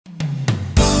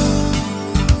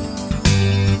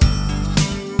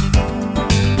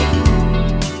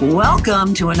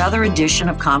Welcome to another edition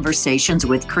of Conversations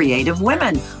with Creative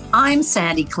Women. I'm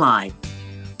Sandy Klein.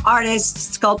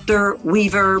 Artist, sculptor,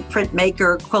 weaver,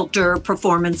 printmaker, quilter,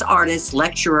 performance artist,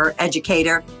 lecturer,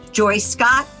 educator, Joyce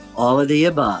Scott, all of the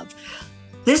above.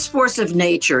 This force of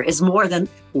nature is more than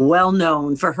well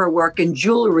known for her work in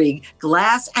jewelry,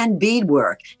 glass, and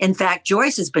beadwork. In fact,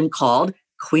 Joyce has been called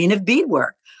Queen of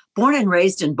Beadwork. Born and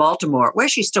raised in Baltimore, where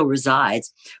she still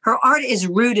resides, her art is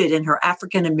rooted in her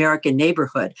African-American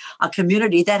neighborhood, a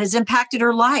community that has impacted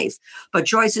her life. But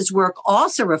Joyce's work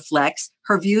also reflects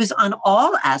her views on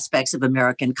all aspects of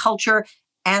American culture,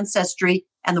 ancestry,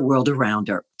 and the world around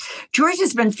her. Joyce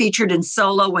has been featured in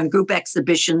solo and group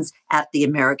exhibitions at the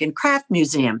American Craft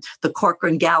Museum, the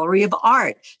Corcoran Gallery of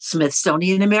Art,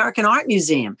 Smithsonian American Art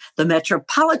Museum, the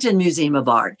Metropolitan Museum of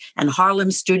Art, and Harlem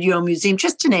Studio Museum,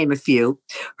 just to name a few.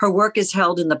 Her work is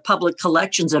held in the public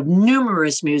collections of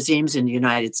numerous museums in the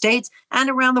United States and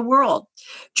around the world.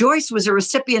 Joyce was a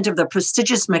recipient of the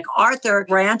prestigious MacArthur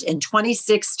Grant in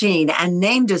 2016 and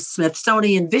named a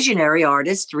Smithsonian Visionary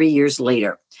Artist 3 years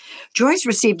later. Joyce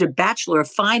received a Bachelor of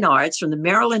Fine Arts from the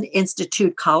Maryland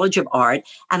Institute College of Art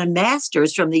and a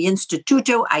master's from the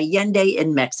Instituto Allende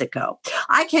in Mexico.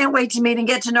 I can't wait to meet and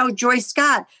get to know Joyce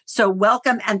Scott. So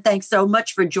welcome and thanks so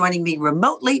much for joining me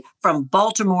remotely from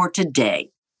Baltimore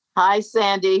today. Hi,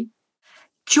 Sandy.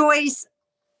 Joyce,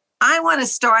 I want to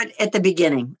start at the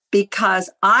beginning because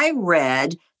I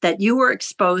read that you were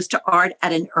exposed to art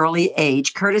at an early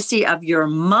age, courtesy of your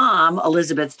mom,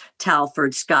 Elizabeth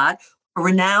Talford Scott, a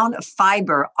renowned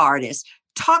fiber artist.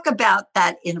 Talk about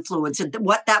that influence and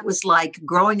what that was like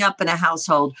growing up in a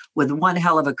household with one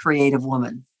hell of a creative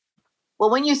woman. Well,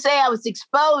 when you say I was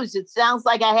exposed, it sounds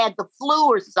like I had the flu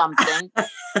or something.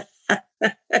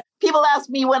 People ask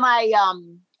me when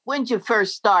did you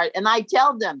first start? And I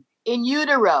tell them, in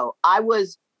utero, I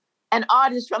was an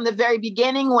artist from the very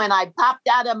beginning. When I popped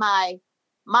out of my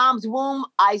mom's womb,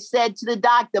 I said to the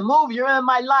doctor, move, you're in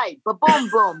my life. But boom,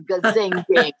 boom, gazing,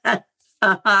 ding.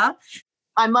 Uh-huh.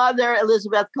 My mother,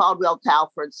 Elizabeth Caldwell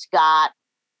Talford Scott,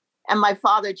 and my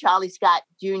father, Charlie Scott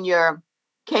Jr.,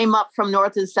 came up from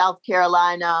North and South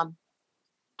Carolina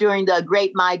during the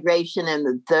Great Migration in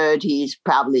the 30s,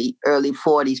 probably early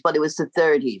 40s, but it was the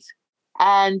 30s.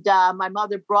 And my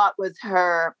mother brought with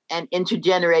her an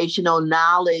intergenerational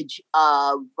knowledge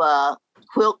of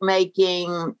quilt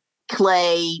making,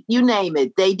 clay, you name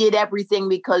it. They did everything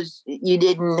because you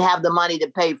didn't have the money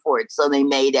to pay for it. So they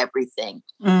made everything.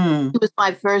 She was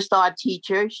my first art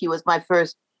teacher. She was my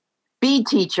first bead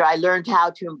teacher. I learned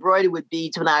how to embroider with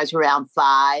beads when I was around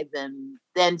 5. And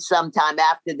then sometime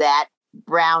after that,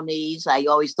 brownies. I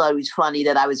always thought it was funny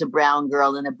that I was a brown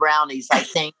girl in a brownies. I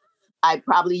think I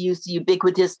probably used the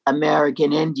ubiquitous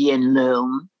American Indian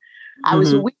loom. I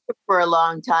was a weaver for a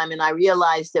long time, and I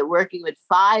realized that working with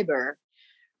fiber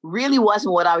really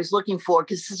wasn't what I was looking for,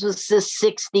 because this was the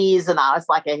 60s and I was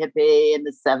like a hippie in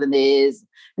the 70s.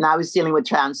 And I was dealing with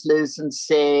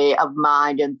translucency of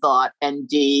mind and thought and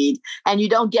deed. And you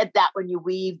don't get that when you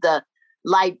weave. The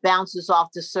light bounces off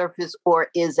the surface or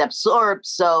is absorbed.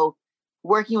 So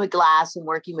working with glass and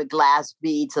working with glass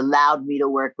beads allowed me to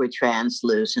work with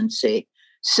translucency.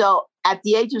 So at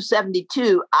the age of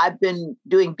 72, I've been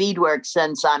doing beadwork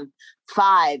since I'm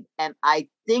 5. And I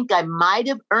think I might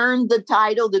have earned the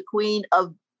title, the Queen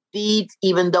of Beads,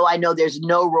 even though I know there's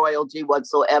no royalty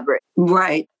whatsoever.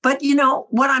 Right. But you know,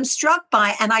 what I'm struck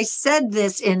by, and I said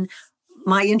this in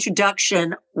my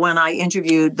introduction when I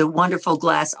interviewed the wonderful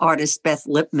glass artist, Beth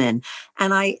Lipman,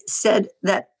 and I said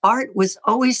that art was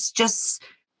always just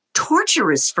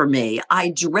torturous for me. I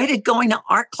dreaded going to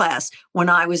art class when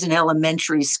I was in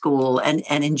elementary school and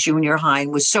in junior high,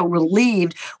 and was so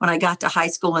relieved when I got to high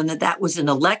school and that was an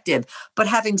elective. But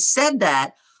having said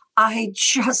that, I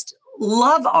just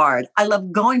love art. I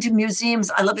love going to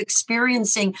museums. I love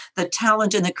experiencing the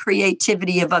talent and the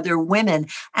creativity of other women.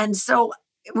 And so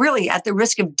really, at the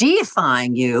risk of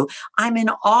deifying you, I'm in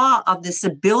awe of this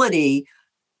ability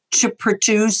to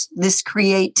produce this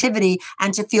creativity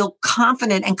and to feel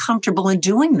confident and comfortable in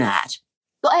doing that.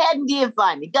 Go ahead and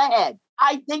deify me. Go ahead.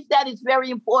 I think that it's very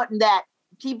important that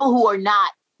people who are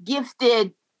not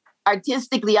gifted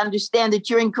artistically understand that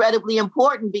you're incredibly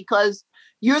important, because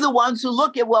you're the ones who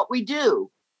look at what we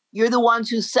do. You're the ones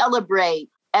who celebrate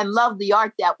and love the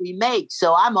art that we make.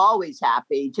 So I'm always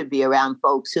happy to be around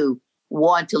folks who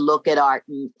want to look at art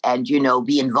and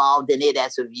be involved in it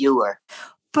as a viewer.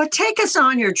 But take us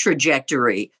on your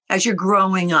trajectory as you're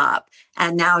growing up,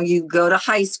 and now you go to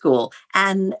high school.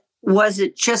 And was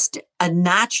it just a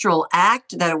natural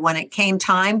act that when it came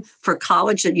time for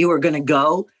college that you were going to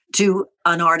go to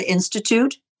an art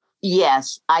institute?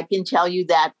 Yes, I can tell you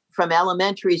that from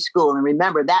elementary school. And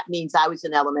remember, that means I was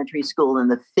in elementary school in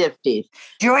the 50s.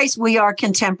 Joyce, we are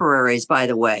contemporaries, by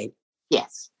the way.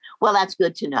 Yes. Well, that's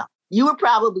good to know. You were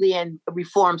probably in a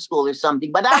reform school or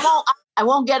something, but I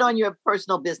won't get on your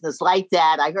personal business like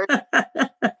that. I heard.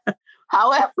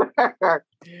 However,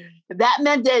 that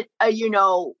meant that,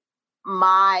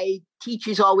 my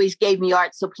teachers always gave me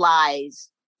art supplies,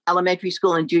 elementary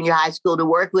school and junior high school, to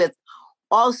work with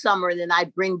all summer. And then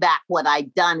I'd bring back what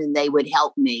I'd done and they would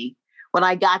help me. When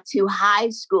I got to high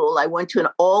school, I went to an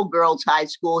all-girls high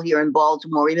school here in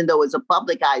Baltimore, even though it was a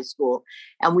public high school.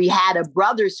 And we had a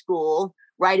brother school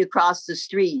right across the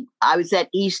street. I was at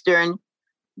Eastern.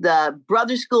 The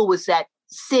brother school was at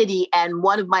City, and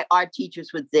one of my art teachers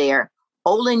was there,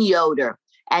 Olin Yoder.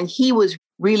 And he was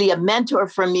really a mentor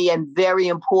for me and very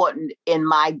important in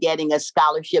my getting a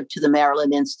scholarship to the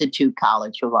Maryland Institute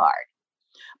College of Art.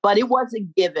 But it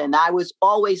wasn't given. I was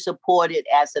always supported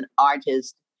as an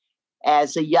artist,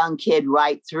 as a young kid,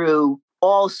 right through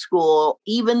all school.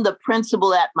 Even the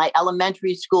principal at my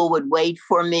elementary school would wait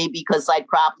for me because I'd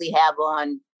probably have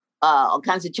on all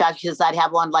kinds of tchotchkes. I'd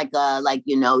have on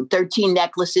 13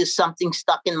 necklaces, something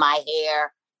stuck in my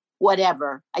hair,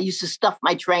 whatever. I used to stuff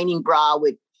my training bra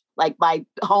with my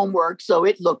homework, so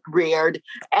it looked weird.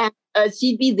 And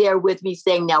she'd be there with me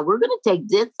saying, now we're going to take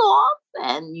this off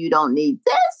and you don't need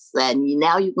this. And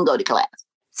now you can go to class.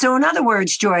 So in other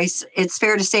words, Joyce, it's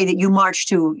fair to say that you marched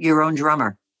to your own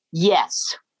drummer.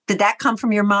 Yes. Did that come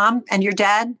from your mom and your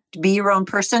dad to be your own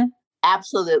person?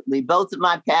 Absolutely. Both of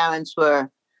my parents were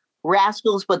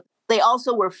rascals, but they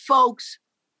also were folks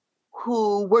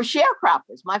who were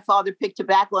sharecroppers. My father picked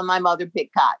tobacco and my mother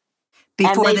picked cotton.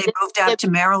 Before they moved out to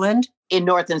Maryland? In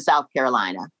North and South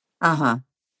Carolina. Uh-huh.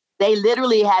 They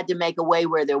literally had to make a way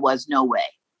where there was no way.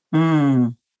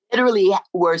 Mm. Literally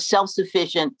were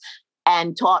self-sufficient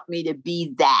and taught me to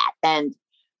be that. And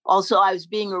also I was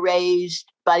being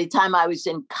raised by the time I was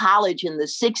in college in the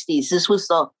 60s. This was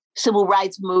the civil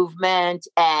rights movement,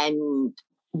 and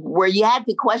where you had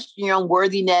to question your own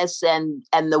worthiness and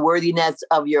the worthiness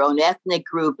of your own ethnic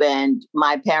group. And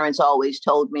my parents always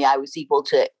told me I was equal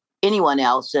to anyone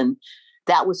else. And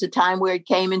that was the time where it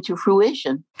came into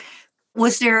fruition.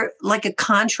 Was there a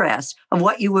contrast of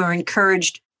what you were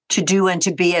encouraged to do and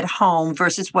to be at home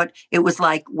versus what it was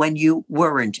like when you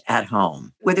weren't at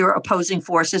home? Were there opposing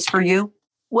forces for you?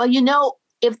 Well,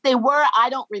 if they were, I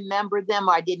don't remember them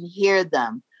or I didn't hear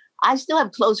them. I still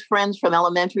have close friends from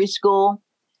elementary school.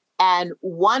 And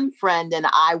one friend and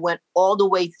I went all the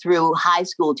way through high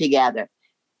school together.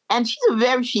 And she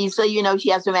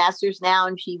has a master's now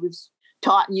and she was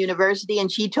taught in university.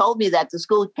 And she told me that the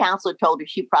school counselor told her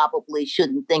she probably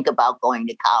shouldn't think about going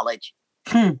to college,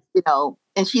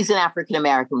 and she's an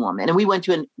African-American woman. And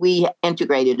we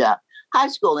integrated a high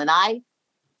school. And I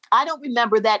don't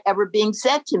remember that ever being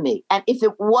said to me. And if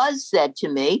it was said to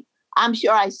me, I'm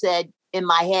sure I said in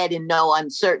my head in no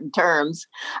uncertain terms.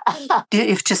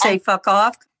 If to say fuck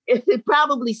off? It's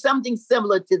probably something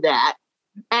similar to that.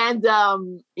 And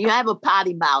you have a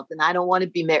potty mouth, and I don't want to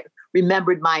be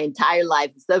remembered my entire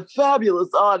life as a fabulous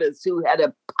artist who had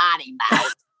a potty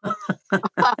mouth.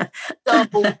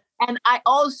 And I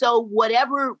also,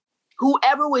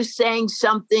 whoever was saying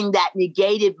something that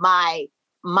negated my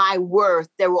worth,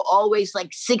 there were always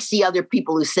 60 other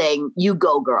people who saying, you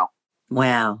go, girl.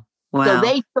 Wow. So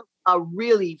they took a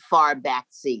really far back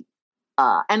seat.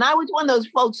 And I was one of those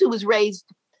folks who was raised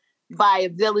by a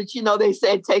village. They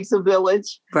say it takes a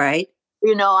village. Right.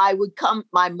 I would come,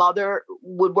 my mother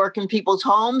would work in people's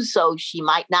homes, so she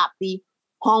might not be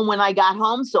home when I got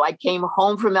home. So I came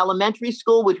home from elementary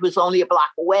school, which was only a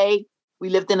block away. We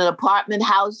lived in an apartment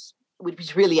house, which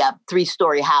was really a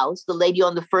 3-story house. The lady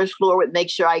on the first floor would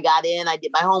make sure I got in. I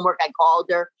did my homework. I called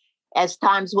her. As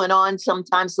times went on,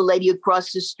 sometimes the lady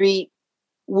across the street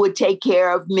would take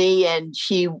care of me, and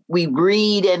we'd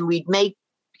read and we'd make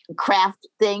craft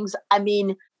things. I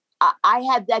mean, I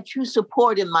had that true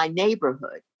support in my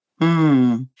neighborhood.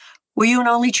 Mm. Were you an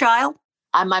only child?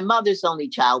 I'm my mother's only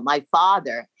child. My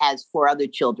father has 4 other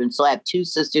children, so I have 2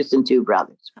 sisters and 2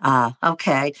 brothers.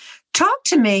 Okay. Talk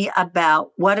to me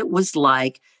about what it was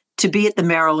like to be at the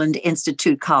Maryland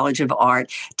Institute College of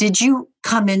Art. Did you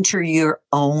come into your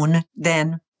own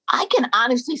then? I can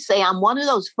honestly say I'm one of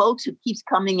those folks who keeps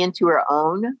coming into her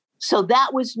own. So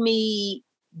that was me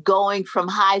going from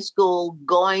high school,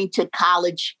 going to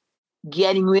college,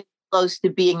 getting really close to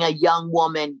being a young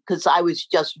woman, because I was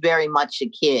just very much a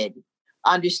kid,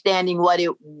 understanding what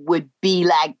it would be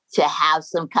like to have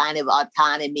some kind of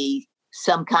autonomy,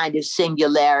 some kind of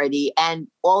singularity, and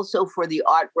also for the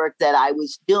artwork that I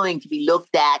was doing to be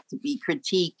looked at, to be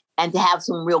critiqued, and to have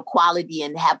some real quality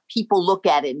and have people look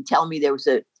at it and tell me there was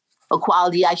a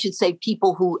quality. I should say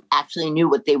people who actually knew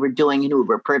what they were doing and who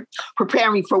were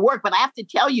preparing me for work. But I have to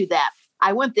tell you that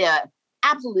I went there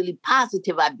absolutely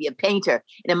positive I'd be a painter.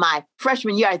 And in my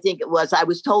freshman year, I think it was, I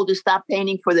was told to stop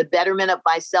painting for the betterment of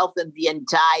myself and the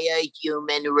entire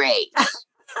human race.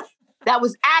 That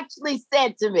was actually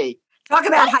said to me. Talk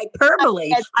about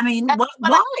hyperbole. I mean,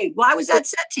 why? Why was that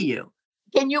said to you?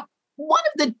 One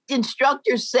of the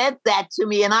instructors said that to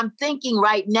me, and I'm thinking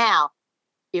right now,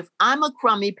 if I'm a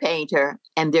crummy painter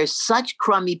and there's such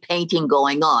crummy painting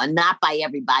going on, not by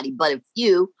everybody, but a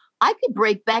few, I could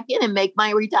break back in and make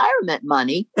my retirement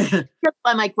money just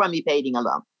by my crummy painting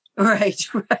alone. Right.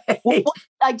 Well,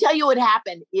 I tell you what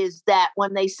happened is that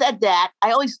when they said that,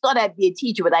 I always thought I'd be a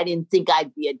teacher, but I didn't think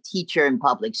I'd be a teacher in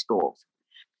public schools.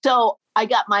 So I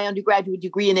got my undergraduate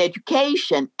degree in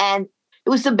education, and it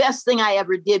was the best thing I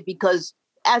ever did because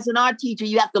as an art teacher,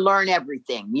 you have to learn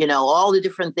everything, all the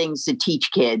different things to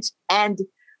teach kids. And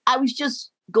I was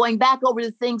just going back over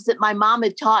the things that my mom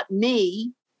had taught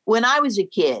me when I was a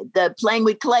kid. The playing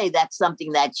with clay, that's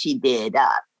something that she did.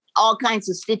 All kinds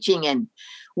of stitching and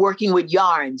working with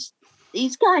yarns.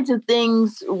 These kinds of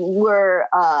things were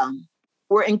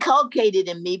inculcated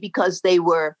in me because they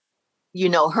were,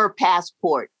 her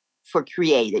passport for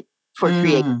creating.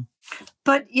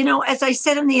 But, as I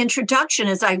said in the introduction,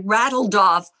 as I rattled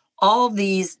off all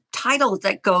these titles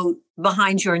that go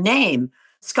behind your name,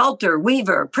 sculptor,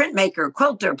 weaver, printmaker,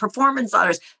 quilter, performance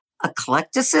artist,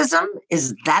 eclecticism,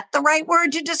 is that the right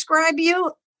word to describe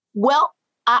you? Well,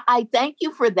 I thank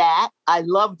you for that. I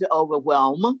love to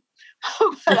overwhelm,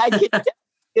 but I can tell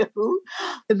you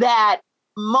that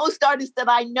most artists that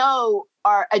I know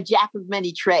are a jack of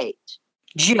many trades.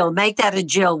 Jill, make that a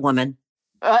Jill woman.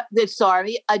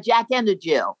 Sorry, a Jack and a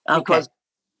Jill. Okay. Because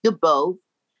you're both.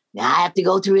 Now I have to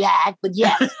go through that, but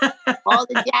yes, all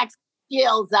the Jacks,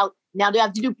 Jills out. Now do I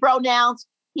have to do pronouns?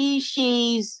 He,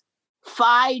 she's,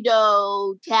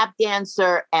 Fido, tap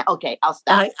dancer. And, okay, I'll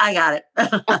stop. I got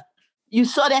it. You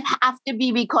sort of have to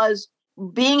be because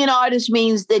being an artist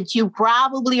means that you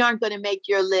probably aren't going to make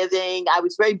your living. I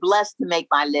was very blessed to make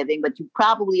my living, but you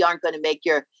probably aren't going to make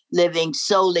your living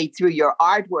solely through your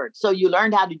artwork. So you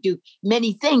learned how to do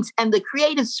many things. And the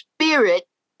creative spirit,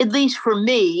 at least for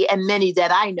me and many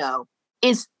that I know,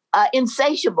 is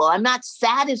insatiable. I'm not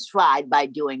satisfied by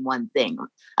doing one thing.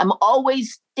 I'm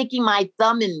always sticking my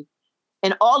thumb in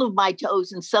all of my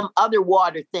toes in some other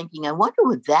water thinking, I wonder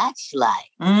what that's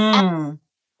like.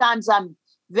 Sometimes I'm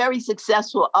very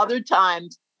successful. Other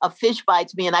times a fish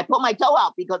bites me and I put my toe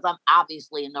out because I'm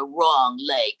obviously in the wrong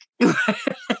lake.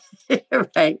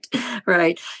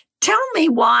 Right. Tell me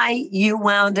why you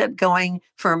wound up going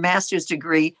for a master's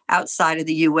degree outside of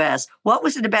the U.S. What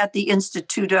was it about the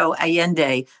Instituto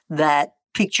Allende that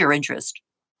piqued your interest?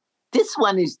 This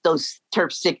one is those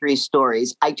terpsichore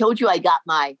stories. I told you I got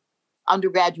my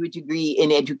undergraduate degree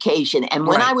in education. And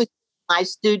when I was my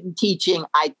student teaching,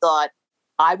 I thought,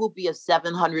 I will be a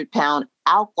 700-pound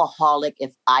alcoholic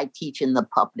if I teach in the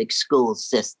public school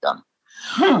system.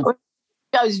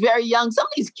 I was very young. Some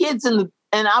of these kids and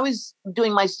I was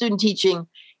doing my student teaching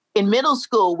in middle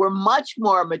school were much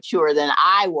more mature than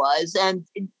I was. And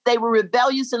they were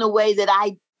rebellious in a way that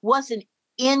I wasn't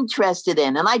interested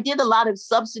in. And I did a lot of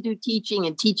substitute teaching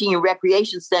and teaching in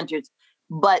recreation centers,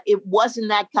 but it wasn't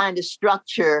that kind of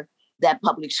structure that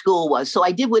public school was. So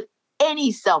I did what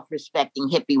any self-respecting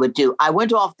hippie would do. I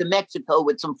went off to Mexico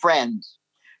with some friends,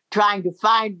 trying to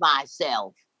find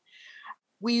myself.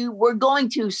 We were going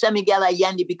to San Miguel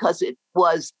Allende because it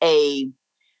was a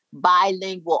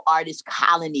bilingual artist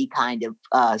colony kind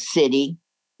of city.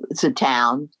 It's a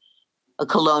town, a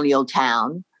colonial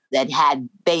town that had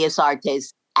Bellas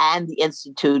Artes and the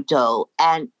Instituto.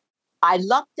 And I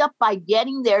lucked up by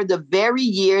getting there the very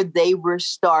year they were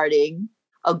starting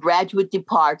a graduate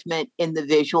department in the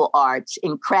visual arts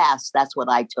in crafts. That's what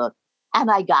I took. And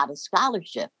I got a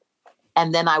scholarship.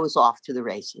 And then I was off to the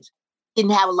races.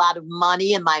 Didn't have a lot of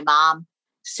money, and my mom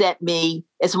sent me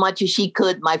as much as she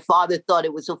could. My father thought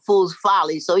it was a fool's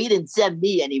folly, so he didn't send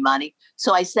me any money.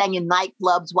 So I sang in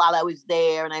nightclubs while I was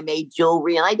there, and I made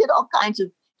jewelry, and I did all kinds of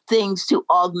things to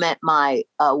augment my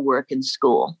work in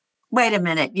school. Wait a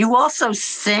minute. You also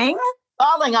sing?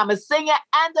 Darling, I'm a singer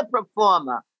and a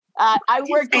performer. I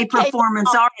work a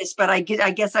performance artist, but I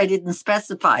guess I didn't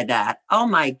specify that. Oh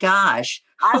my gosh.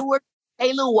 I worked with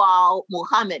Taylor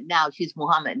Muhammad now. She's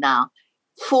Muhammad now.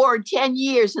 For 10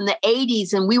 years in the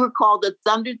 80s, and we were called the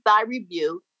Thunder Thigh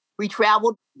Review. We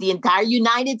traveled the entire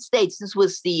United States. This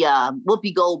was the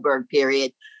Whoopi Goldberg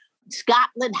period.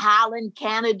 Scotland, Holland,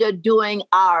 Canada, doing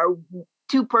our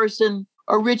 2-person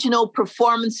original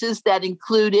performances that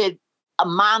included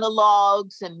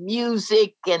monologues and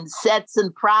music and sets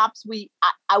and props.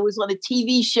 I was on a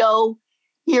TV show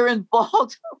here in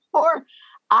Baltimore.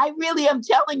 I really am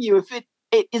telling you, if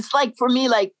it's like for me,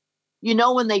 like,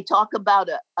 when they talk about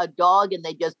a dog and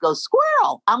they just go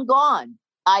squirrel, I'm gone.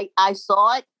 I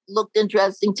saw it, looked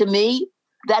interesting to me.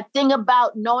 That thing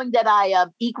about knowing that I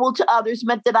am equal to others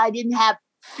meant that I didn't have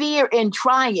fear in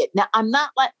trying it. Now, I'm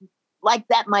not like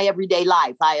that in my everyday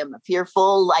life. I am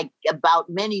fearful about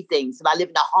many things. And I live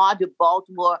in the heart of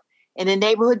Baltimore in a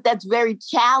neighborhood that's very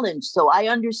challenged. So I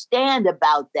understand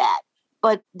about that.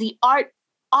 But the art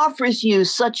offers you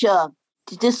such a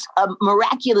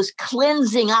miraculous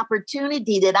cleansing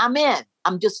opportunity that I'm in.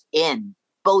 I'm just in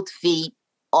both feet,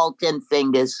 all 10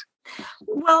 fingers.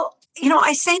 Well,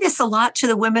 I say this a lot to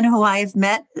the women who I've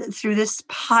met through this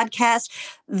podcast.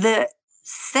 The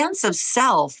sense of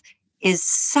self is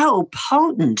so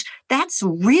potent. That's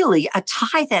really a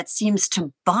tie that seems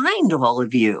to bind all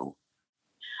of you.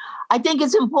 I think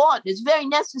it's important. It's very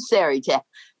necessary to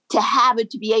have it,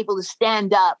 to be able to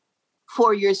stand up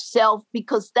for yourself,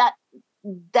 because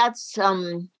that's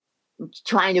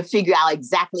trying to figure out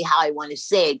exactly how I want to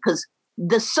say it, because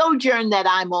the sojourn that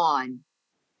I'm on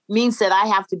means that I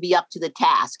have to be up to the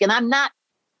task, and I'm not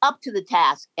up to the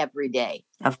task every day.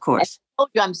 Of course. I told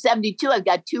you, I'm 72. I've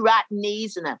got 2 rotten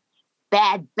knees and a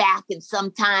bad back, and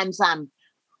sometimes I'm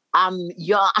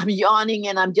yawning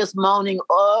and I'm just moaning.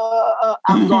 Oh,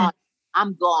 I'm gone.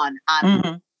 I'm gone.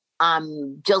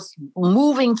 I'm just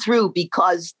moving through,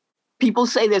 because people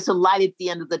say there's a light at the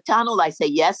end of the tunnel. I say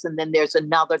yes, and then there's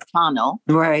another tunnel.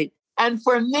 Right. And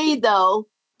for me, though,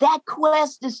 that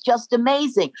quest is just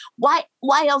amazing. Why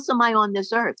else am I on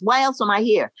this earth? Why else am I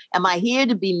here? Am I here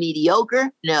to be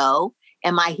mediocre? No.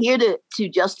 Am I here to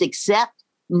just accept?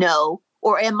 No.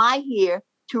 Or am I here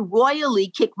to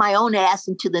royally kick my own ass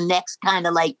into the next kind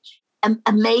of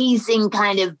amazing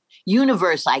kind of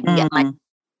universe I can get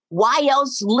why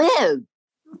else live?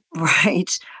 Right.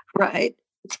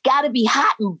 It's got to be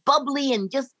hot and bubbly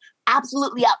and just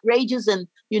absolutely outrageous. And,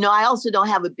 I also don't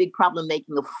have a big problem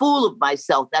making a fool of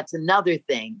myself. That's another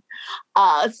thing.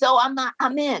 So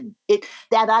I'm in it.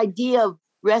 That idea of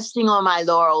resting on my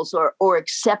laurels or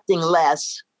accepting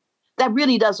less, that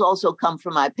really does also come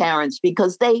from my parents,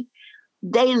 because they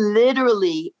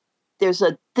literally, there's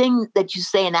a thing that you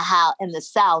say in the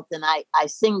South, and I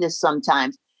sing this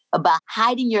sometimes, about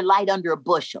hiding your light under a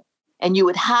bushel. And you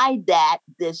would hide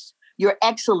your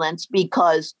excellence,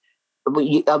 because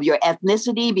of your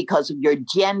ethnicity, because of your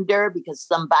gender, because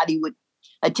somebody would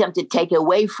attempt to take it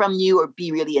away from you or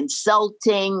be really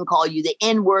insulting, call you the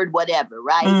N-word, whatever,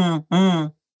 right?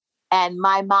 And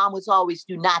my mom was always,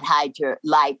 do not hide your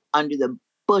light under the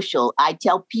bushel. I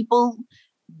tell people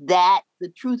that the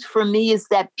truth for me is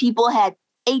that people had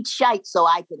ate shite so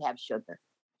I could have sugar.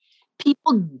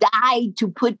 People died to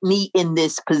put me in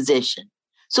this position.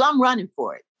 So I'm running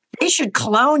for it. They should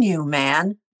clone you,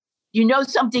 man. You know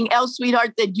something else,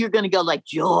 sweetheart, that you're going to go like,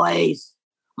 Joyce,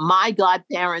 my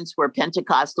godparents were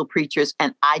Pentecostal preachers,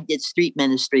 and I did street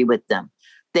ministry with them.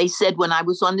 They said when I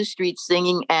was on the street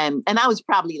singing, and I was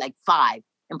probably like 5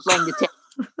 and playing the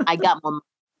tape, I got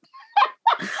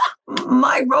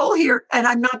my role here, and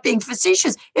I'm not being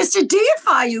facetious, is to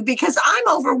deify you, because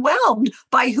I'm overwhelmed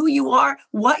by who you are,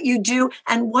 what you do,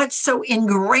 and what's so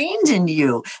ingrained in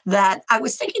you that I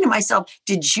was thinking to myself,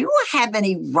 did you have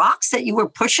any rocks that you were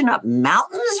pushing up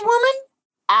mountains, woman?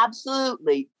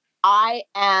 Absolutely. I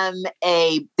am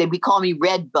we call me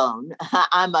red bone.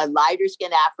 I'm a lighter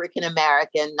skinned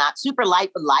African-American, not super light,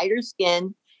 but lighter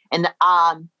skin. And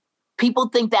people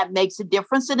think that makes a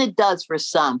difference, and it does for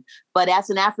some. But as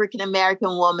an African-American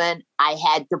woman, I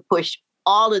had to push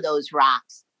all of those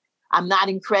rocks. I'm not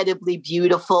incredibly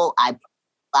beautiful. I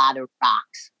pushed a lot of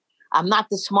rocks. I'm not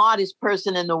the smartest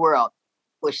person in the world.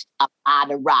 Pushed a lot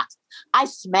of rocks. I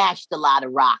smashed a lot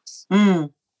of rocks.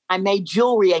 I made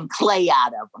jewelry and clay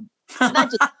out of them. Not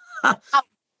just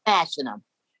smashing them.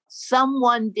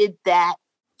 Someone did that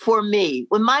for me.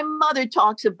 When my mother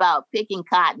talks about picking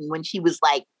cotton when she was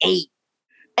like 8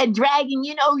 and dragging,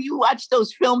 you watch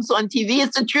those films on TV,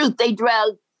 it's the truth.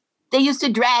 They used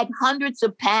to drag hundreds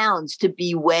of pounds to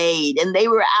be weighed, and they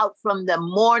were out from the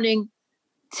morning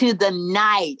to the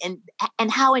night,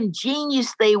 and how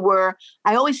ingenious they were.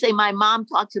 I always say my mom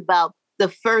talks about the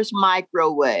first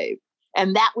microwave,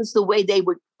 and that was the way they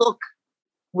would cook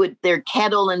with their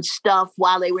kettle and stuff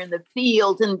while they were in the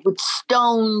field, and with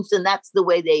stones, and that's the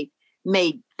way they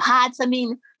made pots. I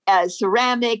mean,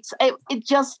 ceramics. It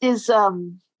just is.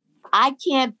 I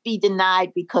can't be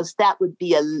denied, because that would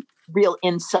be a real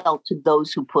insult to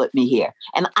those who put me here.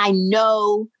 And I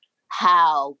know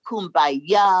how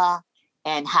kumbaya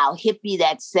and how hippie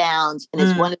that sounds. And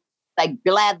it's one of the I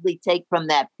gladly take from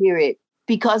that period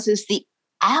because it's the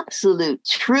absolute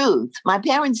truth. My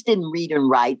parents didn't read and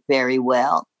write very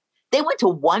well. They went to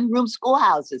one-room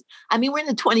schoolhouses. I mean, we're in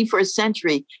the 21st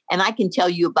century, and I can tell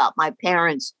you about my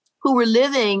parents who were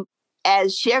living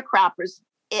as sharecroppers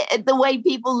the way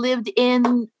people lived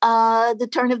in the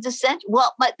turn of the century.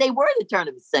 Well, but they were the turn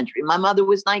of the century. My mother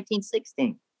was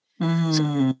 1916.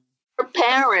 So her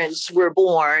parents were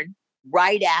born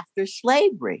right after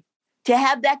slavery. To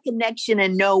have that connection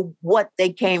and know what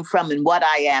they came from and what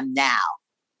I am now,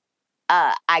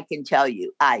 I can tell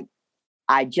you, I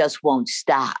just won't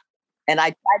stop. And I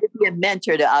try to be a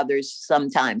mentor to others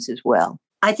sometimes as well.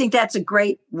 I think that's a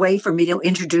great way for me to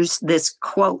introduce this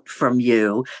quote from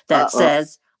you that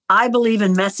says, I believe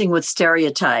in messing with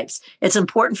stereotypes. It's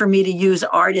important for me to use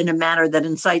art in a manner that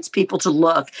incites people to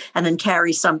look and then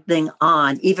carry something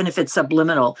on, even if it's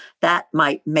subliminal. That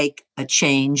might make a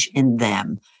change in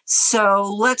them.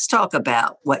 So let's talk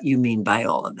about what you mean by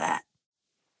all of that.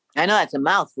 I know that's a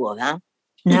mouthful, huh?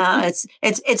 No,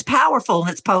 it's powerful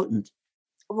and it's potent.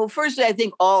 Well, firstly, I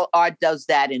think all art does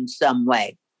that in some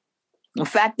way. The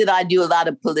fact that I do a lot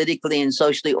of politically and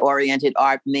socially oriented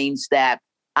art means that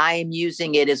I am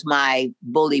using it as my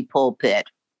bully pulpit.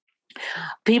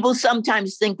 People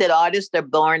sometimes think that artists are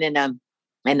born in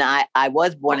and I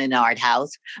was born in an art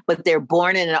house, but they're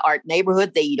born in an art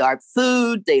neighborhood. They eat art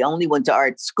food. They only went to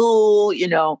art school.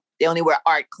 They only wear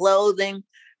art clothing.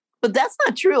 But that's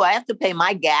not true. I have to pay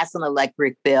my gas and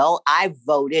electric bill. I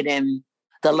voted in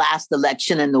the last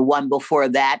election and the one before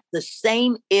that. The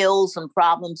same ills and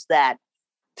problems that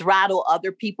throttle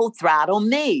other people throttle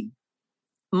me.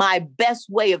 My best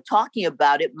way of talking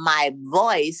about it, my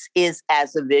voice is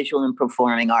as a visual and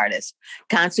performing artist.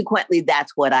 Consequently,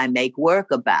 that's what I make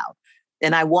work about.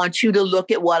 And I want you to look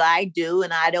at what I do.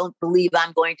 And I don't believe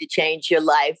I'm going to change your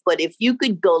life. But if you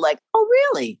could go like, oh,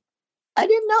 really? I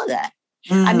didn't know that.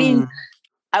 I mean,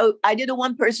 I did a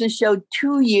one-person show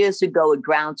 2 years ago at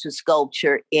Grounds for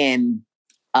Sculpture in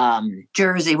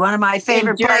Jersey, one of my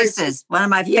favorite places. One of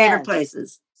my favorite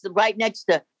places. So right next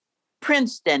to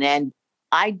Princeton. And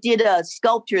I did a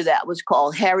sculpture that was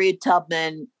called Harriet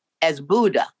Tubman as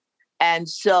Buddha. And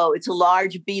so it's a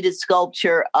large beaded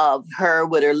sculpture of her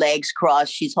with her legs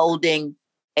crossed. She's holding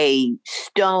a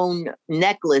stone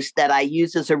necklace that I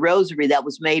use as a rosary that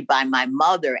was made by my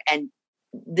mother. And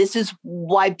this is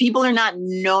why people are not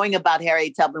knowing about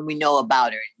Harriet Tubman. We know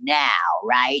about her now,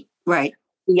 right? Right.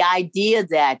 The idea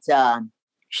that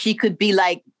she could be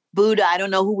like Buddha, I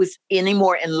don't know who was any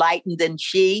more enlightened than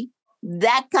she.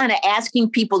 That kind of asking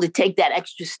people to take that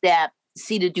extra step,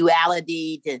 see the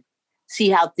duality, to see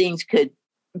how things could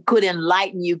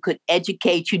enlighten you, could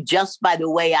educate you just by the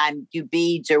way I do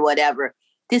beads or whatever.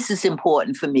 This is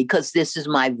important for me because this is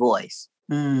my voice.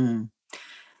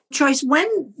 Joyce, when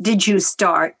did you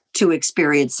start to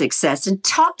experience success? And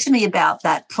talk to me about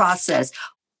that process.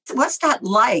 What's that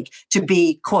like to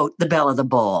be, quote, the belle of the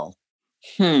ball?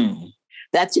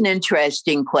 That's an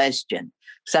interesting question.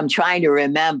 So I'm trying to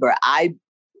remember.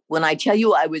 When I tell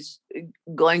you I was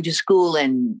going to school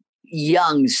and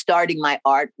young, starting my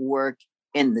artwork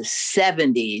in the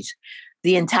 70s,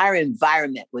 the entire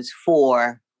environment was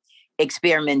for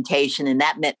experimentation. And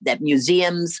that meant that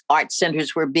museums, art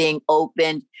centers were being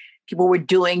opened. People were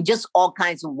doing just all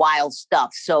kinds of wild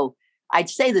stuff. So I'd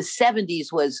say the 70s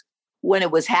was when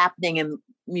it was happening in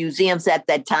museums at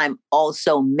that time.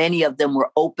 Also, many of them were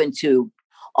open to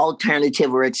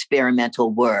alternative or experimental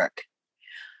work.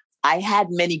 I had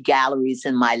many galleries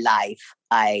in my life.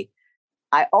 I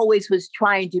always was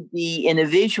trying to be in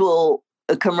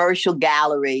a commercial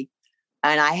gallery.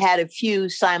 And I had a few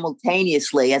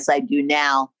simultaneously, as I do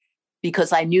now,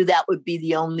 because I knew that would be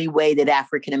the only way that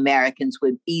African Americans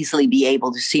would easily be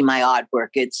able to see my artwork.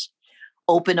 It's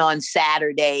open on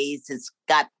Saturdays. It's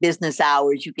got business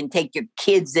hours. You can take your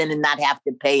kids in and not have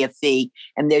to pay a fee.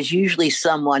 And there's usually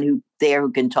someone who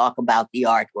can talk about the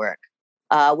artwork.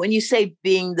 When you say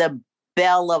being the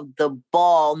belle of the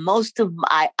ball,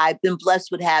 I've been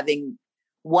blessed with having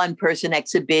one-person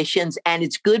exhibitions. And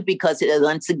it's good because it,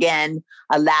 once again,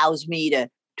 allows me to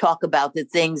talk about the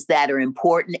things that are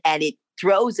important. And it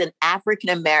throws an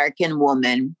African-American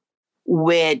woman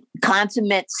with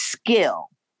consummate skill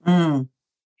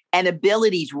and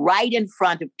abilities right in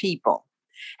front of people.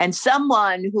 And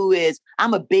someone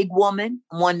I'm a big woman,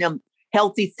 I'm one of them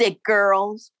healthy, thick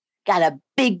girls, got a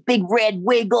big, big red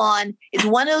wig on, is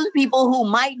one of those people who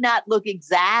might not look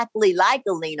exactly like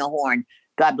Alina Horn,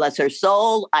 God bless her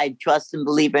soul. I trust and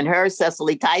believe in her.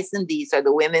 Cicely Tyson. These are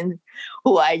the women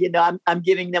who I'm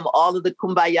giving them all of the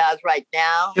kumbayas right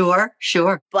now. Sure,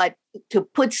 sure. But to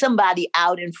put somebody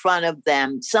out in front of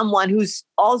them, someone who's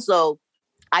also,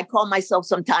 I call myself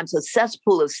sometimes a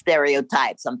cesspool of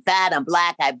stereotypes. I'm fat, I'm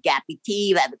black, I have gappy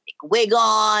teeth, I have a big wig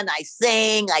on, I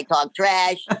sing, I talk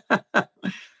trash.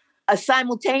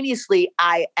 Simultaneously,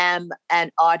 I am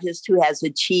an artist who has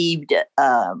achieved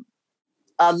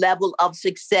a level of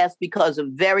success because of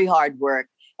very hard work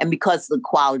and because of the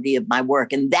quality of my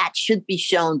work. And that should be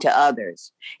shown to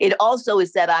others. It also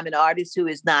is that I'm an artist who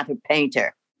is not a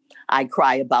painter. I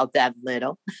cry about that a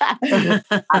little.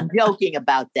 I'm joking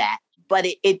about that. But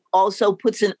it also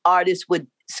puts an artist with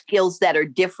skills that are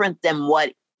different than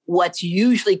what's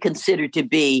usually considered to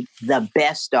be the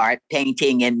best art,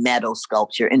 painting and metal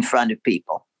sculpture, in front of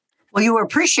people. Well, you were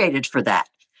appreciated for that.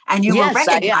 And you were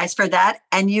recognized for that.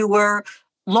 And you were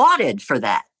lauded for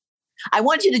that. I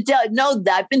want you to know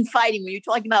that I've been fighting, when you're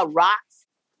talking about rocks,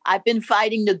 I've been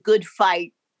fighting the good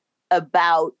fight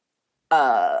about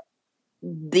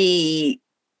the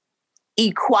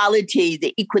equality,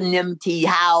 the equanimity,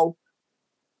 how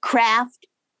craft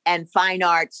and fine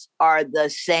arts are the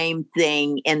same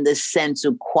thing in the sense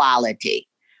of quality.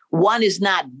 One is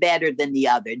not better than the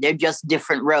other. They're just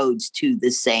different roads to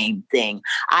the same thing.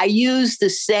 I use the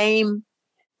same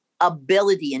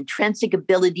ability, intrinsic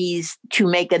abilities to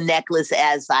make a necklace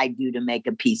as I do to make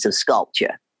a piece of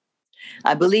sculpture.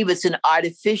 I believe it's an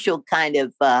artificial kind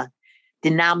of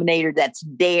denominator that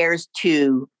dares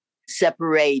to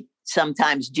separate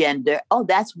sometimes gender. Oh,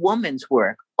 that's woman's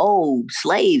work. Oh,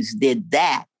 slaves did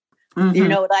that. Mm-hmm. You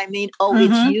know what I mean? Oh,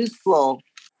 mm-hmm. It's useful,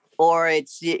 or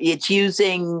it's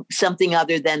using something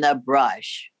other than a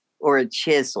brush or a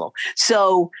chisel.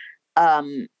 So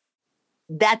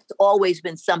that's always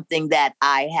been something that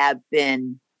I have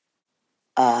been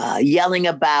yelling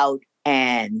about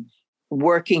and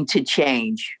working to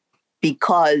change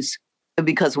because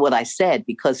of what I said,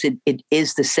 because it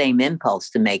is the same impulse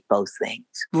to make both things.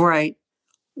 Right.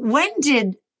 When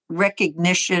did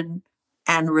recognition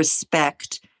and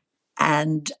respect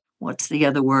and what's the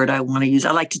other word I want to use?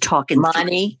 I like to talk in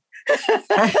money.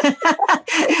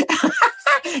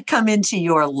 Come into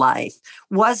your life?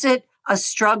 Was it a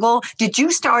struggle? Did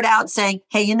you start out saying,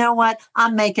 hey, you know what?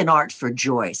 I'm making art for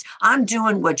Joyce. I'm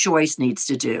doing what Joyce needs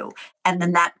to do. And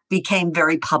then that became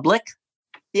very public?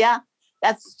 Yeah,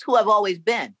 that's who I've always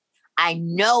been. I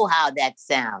know how that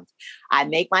sounds. I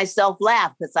make myself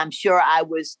laugh because I'm sure I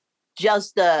was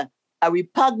just a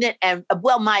repugnant and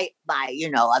my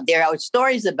there are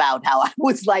stories about how I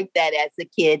was like that as a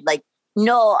kid. Like,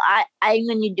 no, I'm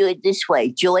going to do it this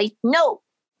way, Joyce. No.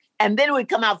 And then it would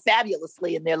come out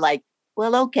fabulously. And they're like,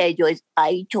 well, okay, Joyce,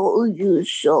 I told you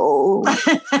so.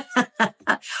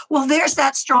 Well, there's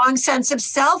that strong sense of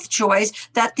self, Joyce,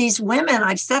 that these women,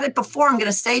 I've said it before, I'm going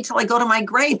to say it till I go to my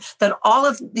grave, that all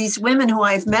of these women who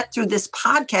I've met through this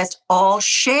podcast all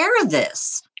share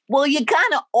this. Well, you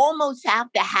kind of almost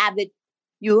have to have it.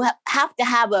 You have to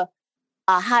have a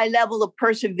high level of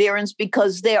perseverance,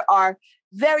 because there are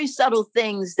very subtle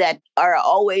things that are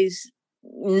always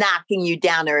knocking you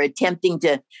down or attempting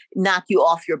to knock you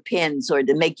off your pins or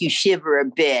to make you shiver a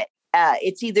bit.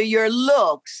 It's either your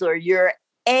looks or your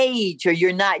age, or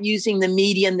you're not using the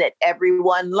medium that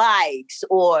everyone likes,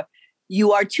 or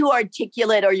you are too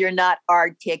articulate or you're not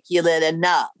articulate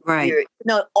enough. Right.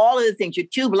 All of the things. You're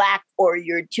too black or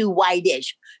you're too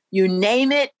whitish. You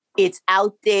name it, it's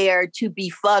out there to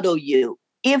befuddle you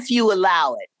if you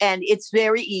allow it. And it's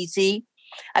very easy.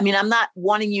 I mean, I'm not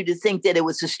wanting you to think that it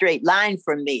was a straight line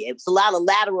for me. It was a lot of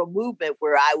lateral movement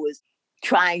where I was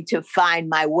trying to find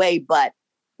my way. But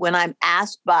when I'm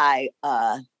asked by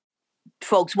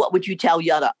folks, what would you tell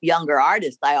younger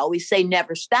artists? I always say,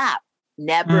 never stop.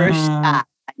 Never stop.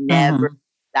 I never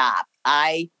stopped.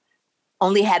 I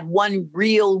only had one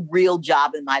real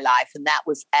job in my life, and that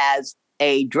was as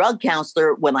a drug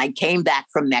counselor when I came back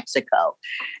from Mexico.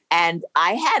 And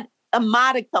I had a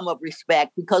modicum of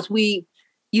respect because I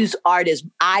used art as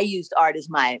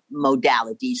my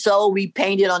modality. So we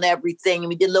painted on everything, and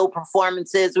we did little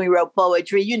performances, and we wrote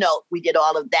poetry. We did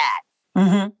all of that.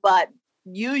 Mm-hmm. But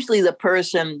usually the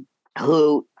person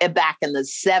who back in the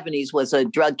 70s was a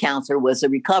drug counselor was a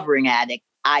recovering addict.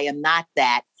 I am not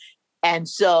that. And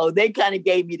so they kind of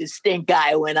gave me the stink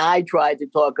eye when I tried to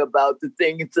talk about the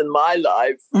things in my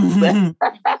life. Mm-hmm.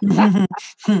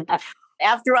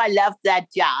 After I left that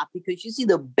job, because you see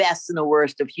the best and the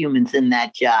worst of humans in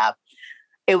that job,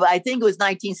 I think it was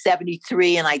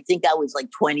 1973, and I think I was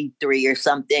like 23 or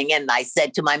something. And I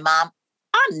said to my mom,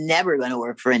 I'm never going to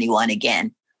work for anyone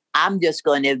again. I'm just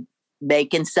going to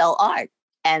make and sell art.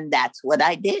 And that's what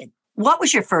I did. What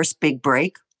was your first big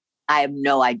break? I have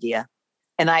no idea.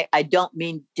 And I don't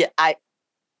mean to, I've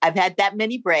had that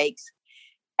many breaks,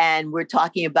 and we're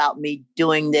talking about me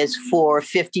doing this for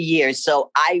 50 years. So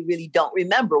I really don't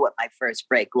remember what my first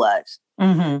break was.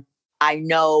 Mm-hmm. I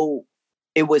know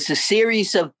it was a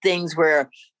series of things where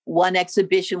one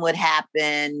exhibition would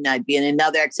happen. I'd be in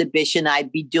another exhibition.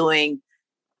 I'd be getting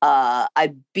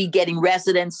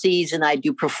residencies, and I'd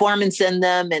do performance in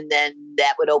them. And then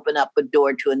that would open up a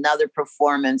door to another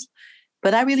performance.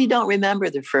 But I really don't remember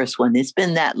the first one. It's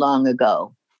been that long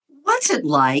ago. What's it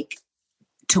like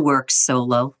to work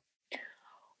solo?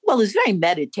 Well, it's very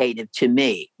meditative to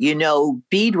me. You know,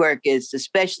 beadwork is,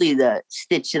 especially the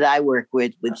stitch that I work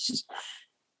with, which is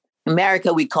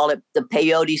America, we call it the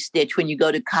peyote stitch. When you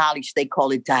go to college, they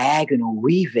call it diagonal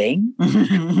weaving.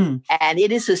 And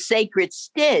it is a sacred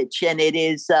stitch, and it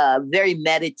is very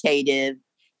meditative,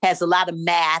 has a lot of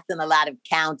math and a lot of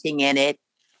counting in it.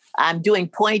 I'm doing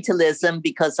pointillism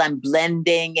because I'm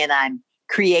blending and I'm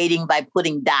creating by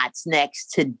putting dots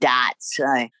next to dots.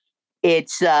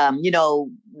 It's,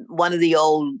 one of the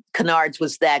old canards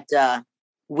was that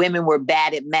women were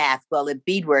bad at math. Well, at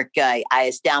beadwork, I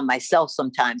astound myself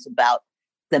sometimes about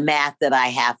the math that I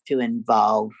have to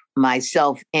involve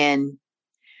myself in.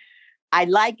 I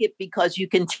like it because you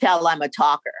can tell I'm a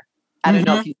talker. I don't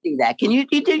know if you see that. Can you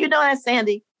know that,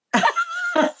 Sandy?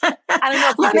 I don't know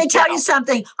if Let me tell you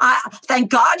something. Thank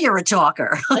God you're a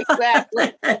talker.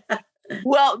 Exactly.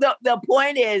 Well, the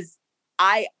point is,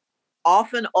 I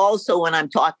often also, when I'm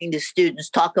talking to students,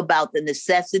 talk about the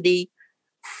necessity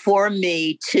for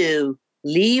me to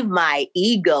leave my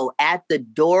ego at the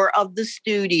door of the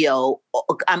studio.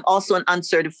 I'm also an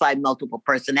uncertified multiple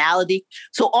personality.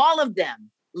 So all of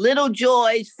them, Little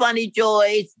Joyce, Funny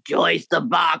Joyce, Joyce the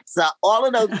Boxer, all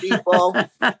of those people.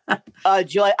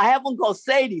 Joy, I have one called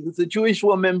Sadie, who's a Jewish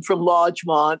woman from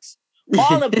Larchmont.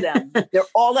 All of them, they're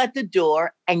all at the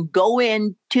door and go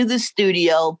into the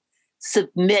studio,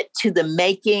 submit to the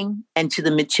making and to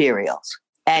the materials.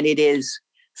 And it is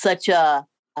such a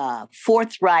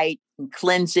forthright and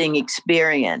cleansing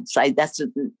experience. That's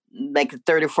like the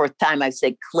third or fourth time I've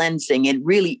said cleansing. It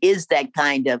really is that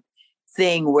kind of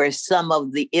thing where some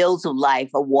of the ills of life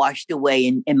are washed away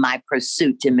in my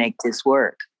pursuit to make this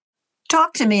work.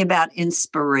 Talk to me about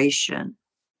inspiration.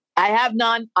 I have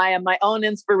none. I am my own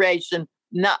inspiration.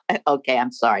 No, okay,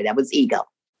 I'm sorry. That was ego.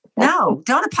 No,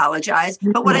 don't apologize.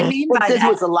 But what I mean by this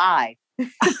that was a lie.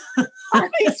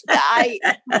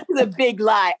 The big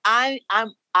lie. I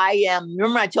am.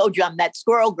 Remember, I told you I'm that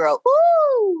squirrel girl.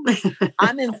 Ooh,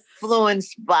 I'm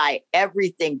influenced by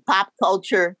everything. Pop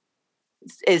culture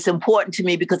is important to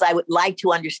me because I would like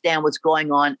to understand what's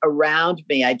going on around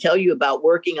me. I tell you about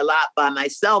working a lot by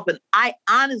myself, and I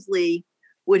honestly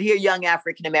would hear young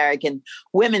African-American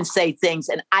women say things,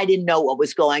 and I didn't know what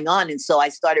was going on. And so I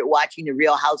started watching The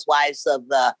Real Housewives of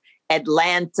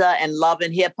Atlanta and Love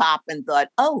and Hip Hop and thought,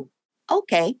 oh,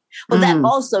 okay. Well, that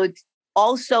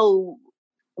also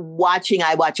watching,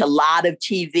 I watch a lot of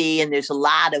TV, and there's a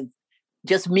lot of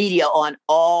just media on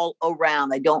all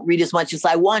around. I don't read as much as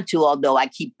I want to, although I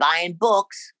keep buying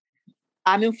books.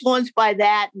 I'm influenced by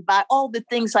that and by all the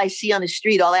things I see on the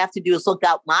street. All I have to do is look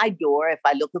out my door. If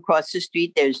I look across the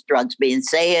street, there's drugs being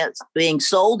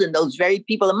sold, and those very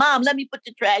people are, Mom, let me put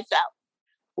the trash out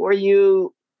for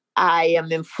you. I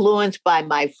am influenced by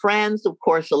my friends. Of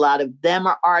course, a lot of them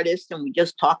are artists, and we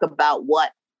just talk about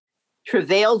what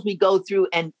travails we go through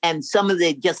and some of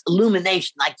the just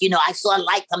illumination. Like, I saw a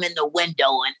light come in the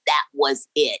window, and that was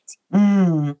it.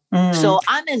 So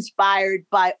I'm inspired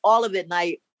by all of it. And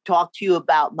I talk to you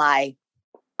about my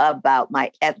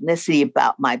ethnicity,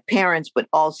 about my parents, but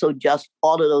also just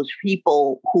all of those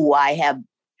people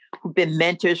who've been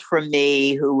mentors for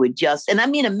me, who would just, and I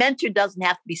mean, a mentor doesn't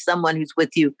have to be someone who's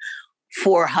with you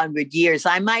 400 years.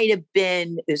 I might have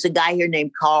been, there's a guy here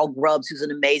named Carl Grubbs, who's an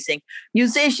amazing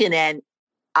musician. And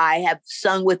I have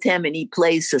sung with him, and he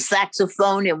plays the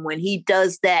saxophone. And when he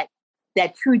does that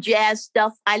true jazz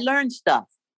stuff, I learn stuff.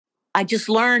 I just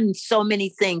learned so many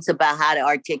things about how to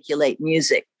articulate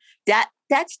music. That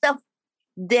stuff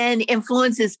then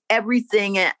influences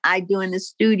everything I do in the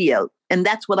studio. And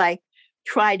that's what I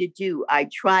try to do. I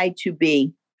try to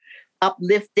be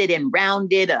uplifted and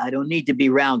rounded. I don't need to be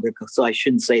rounded, so I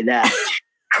shouldn't say that.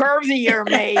 Curvier,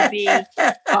 maybe.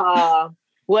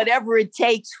 Whatever it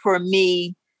takes for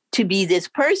me to be this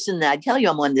person. I tell you,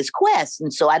 I'm on this quest.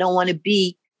 And so I don't want to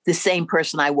be the same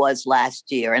person I was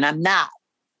last year. And I'm not.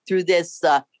 Through this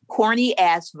corny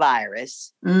ass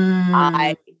virus,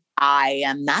 I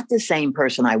am not the same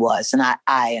person I was. And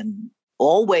I am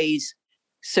always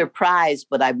surprised,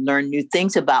 but I've learned new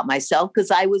things about myself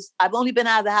because I've only been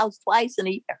out of the house twice in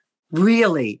a year.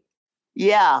 Really?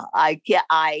 Yeah, I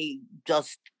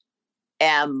just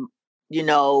am, in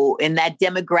that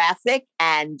demographic,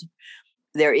 and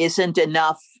there isn't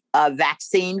enough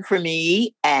vaccine for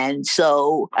me. And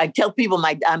so I tell people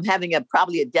I'm having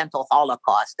probably a dental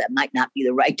holocaust. That might not be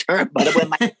the right term, but when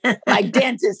my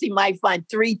dentist, he might find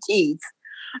 3 teeth.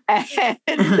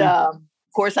 And of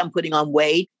course, I'm putting on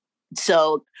weight.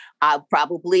 So I'll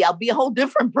be a whole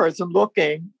different person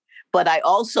looking. But I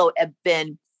also have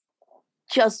been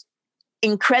just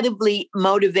incredibly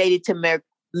motivated to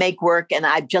make work. And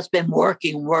I've just been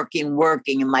working.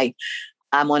 And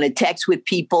I'm on a text with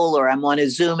people, or I'm on a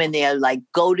Zoom, and they're like,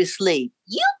 go to sleep.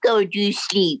 You go to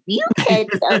sleep. You can't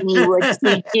tell me what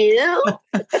to do.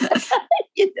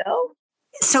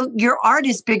 So your art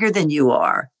is bigger than you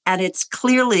are, and it's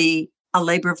clearly a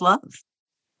labor of love.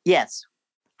 Yes.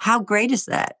 How great is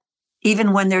that?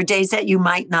 Even when there are days that you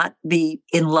might not be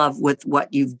in love with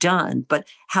what you've done, but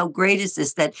how great is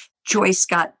this that Joy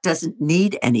Scott doesn't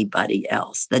need anybody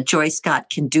else, that Joy Scott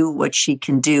can do what she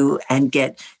can do and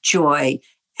get joy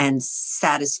and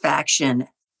satisfaction,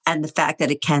 and the fact that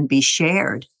it can be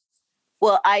shared.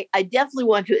 Well, I definitely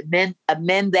want to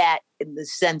amend that in the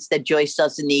sense that Joyce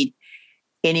doesn't need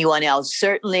anyone else.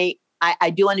 Certainly,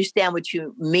 I do understand what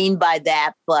you mean by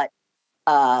that, but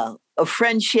a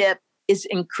friendship is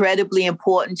incredibly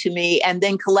important to me. And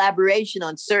then collaboration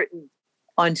on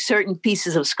certain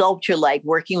pieces of sculpture, like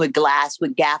working with glass,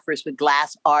 with gaffers, with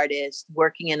glass artists,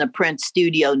 working in a print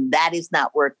studio. That is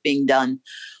not work being done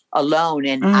alone.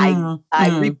 And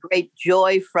I reap great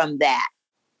joy from that.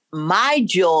 My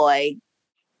joy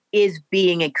is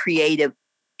being a creative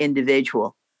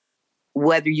individual,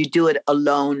 whether you do it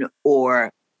alone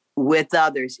or with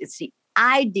others. It's the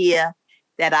idea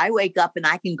that I wake up and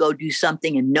I can go do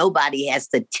something and nobody has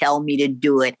to tell me to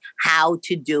do it, how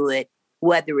to do it,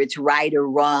 whether it's right or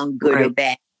wrong, good or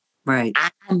bad. Right.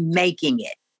 I'm making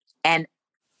it. And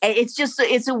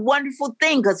it's a wonderful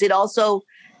thing because it also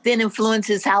then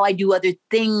influences how I do other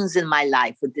things in my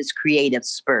life with this creative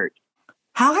spurt.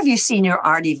 How have you seen your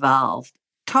art evolve?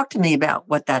 Talk to me about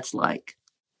what that's like.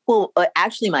 Well,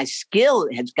 actually, my skill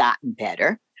has gotten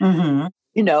better. Mm-hmm.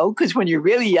 Because when you're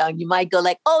really young, you might go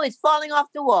like, oh, it's falling off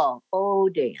the wall. Oh,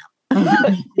 damn.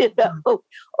 Oh,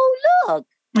 look,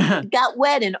 it got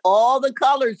wet and all the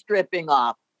colors dripping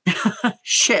off.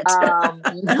 Shit.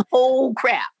 Oh,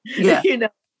 crap. Yeah.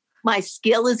 My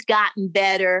skill has gotten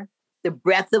better. The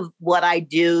breadth of what I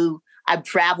do, I've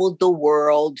traveled the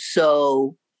world.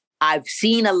 So I've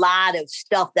seen a lot of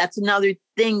stuff. That's another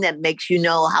thing that makes you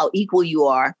know how equal you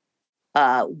are.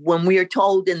 When we are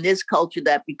told in this culture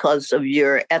that because of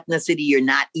your ethnicity, you're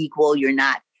not equal, you're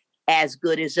not as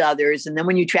good as others. And then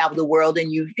when you travel the world and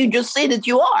you just see that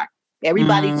you are.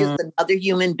 Everybody's just another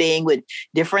human being with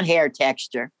different hair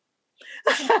texture.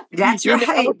 That's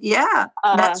right. Yeah,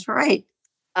 that's right.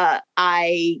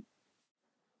 I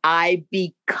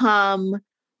become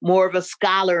more of a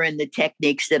scholar in the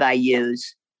techniques that I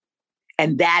use.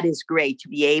 And that is great to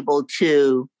be able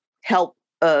to help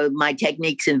my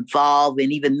techniques evolve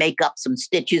and even make up some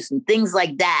stitches and things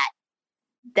like that.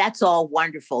 That's all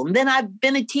wonderful. And then I've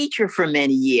been a teacher for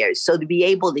many years. So to be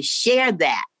able to share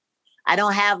that, I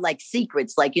don't have like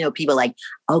secrets, like, people like,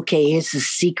 okay, here's the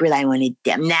secret I want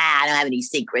to, nah, I don't have any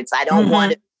secrets. I don't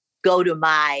want to go to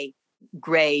my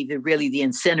grave, really the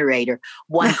incinerator,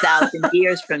 1,000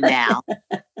 years from now,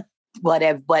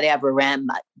 whatever, around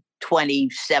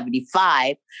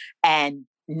 2075, and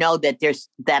know that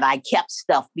that I kept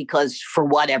stuff because for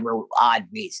whatever odd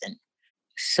reason.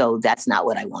 So that's not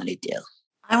what I want to do.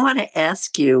 I want to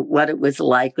ask you what it was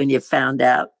like when you found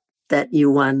out that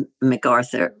you won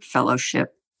MacArthur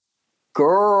Fellowship.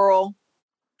 Girl,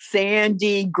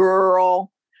 Sandy,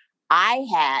 girl,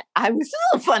 this is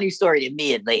a funny story to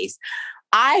me at least.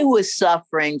 I was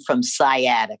suffering from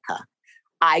sciatica.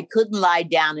 I couldn't lie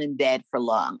down in bed for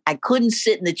long. I couldn't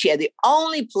sit in the chair. The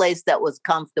only place that was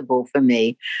comfortable for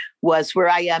me was where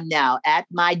I am now, at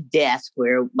my desk,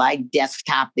 where my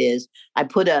desktop is. I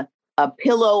put a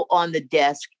pillow on the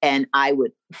desk and I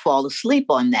would fall asleep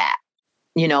on that,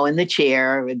 in the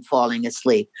chair and falling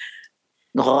asleep.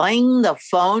 Ring, the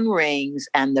phone rings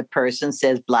and the person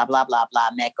says, blah, blah, blah, blah,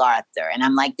 MacArthur. And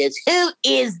I'm like this, who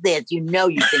is this? You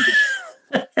think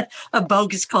it's a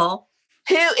bogus call.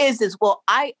 Who is this? Well,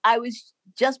 I was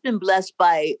just been blessed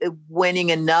by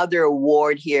winning another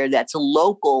award here. That's a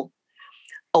local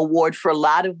award for a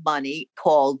lot of money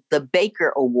called the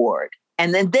Baker Award.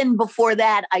 And then before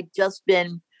that, I'd just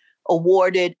been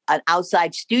awarded an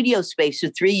outside studio space for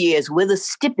 3 years with a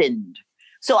stipend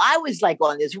So I was like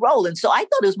on this roll. And so I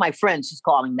thought it was my friends just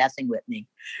calling, messing with me.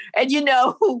 And,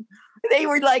 they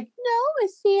were like, no,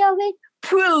 Michelle,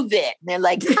 prove it. And they're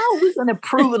like, how are we going to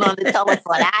prove it on the telephone?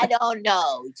 I don't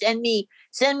know. Send me,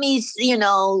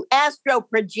 astro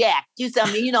project, do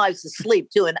something. I was asleep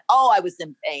too. And I was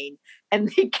in pain. And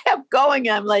they kept going.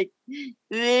 I'm like,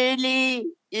 really?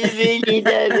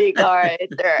 Debbie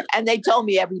Arthur? And they told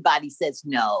me everybody says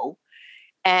no.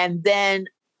 And then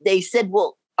they said,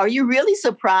 well, are you really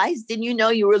surprised? Didn't you know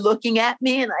you were looking at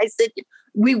me? And I said,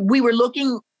 we were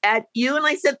looking at you. And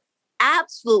I said,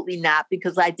 absolutely not,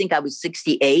 because I think I was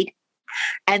 68.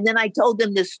 And then I told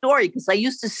them this story because I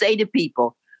used to say to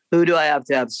people, who do I have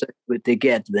to have sex with to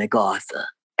get MacArthur?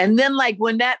 And then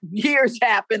when that years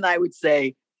happened, I would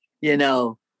say,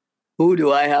 who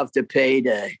do I have to pay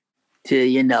to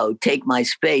take my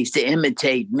space, to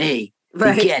imitate me,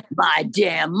 to get my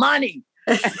damn money?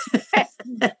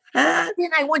 Then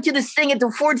I want you to sing at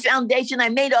the Ford Foundation. I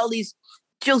made all these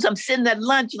jokes. I'm sitting at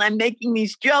lunch and I'm making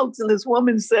these jokes. And this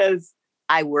woman says,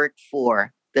 I work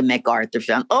for the MacArthur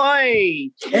Foundation. Oi,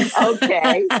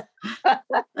 okay.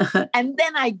 And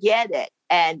then I get it.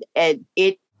 And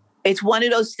it's one of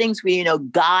those things where,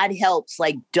 God helps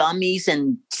like dummies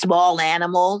and small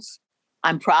animals.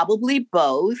 I'm probably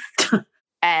both.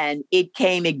 And it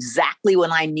came exactly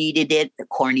when I needed it. The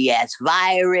corny ass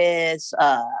virus,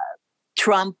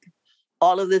 Trump,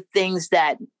 all of the things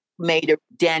that made a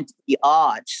dent in the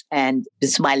odds. And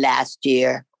this is my last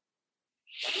year.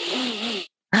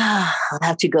 I'll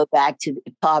have to go back to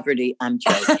poverty. I'm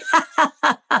joking.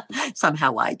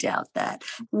 Somehow I doubt that.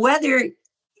 Whether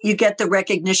you get the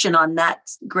recognition on that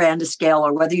grand scale,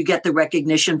 or whether you get the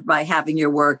recognition by having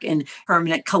your work in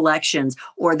permanent collections,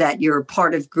 or that you're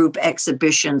part of group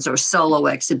exhibitions or solo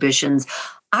exhibitions,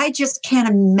 I just can't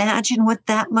imagine what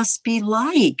that must be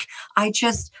like. I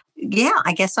guess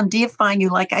I'm deifying you.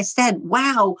 Like I said,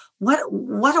 wow, what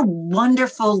a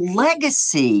wonderful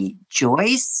legacy,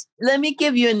 Joyce. Let me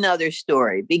give you another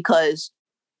story, because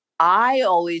I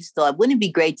always thought, wouldn't it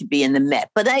be great to be in the Met?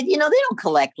 But they don't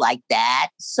collect like that.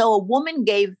 So a woman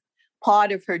gave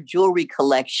part of her jewelry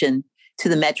collection to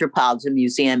the Metropolitan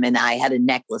Museum, and I had a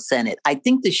necklace in it. I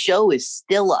think the show is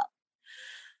still up.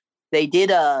 They did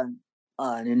an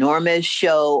enormous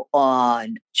show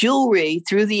on jewelry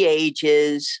through the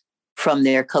ages from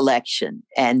their collection.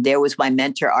 And there was my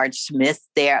mentor, Art Smith,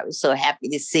 there. I was so happy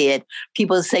to see it.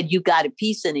 People said, you got a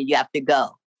piece in it, you have to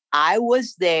go. I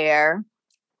was there.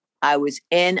 I was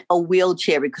in a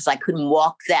wheelchair because I couldn't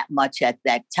walk that much at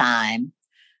that time.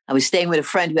 I was staying with a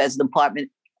friend who has an apartment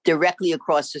directly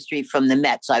across the street from the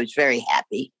Met, so I was very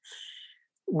happy.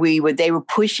 They were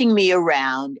pushing me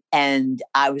around, and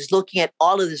I was looking at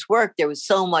all of this work. There was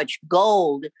so much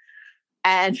gold.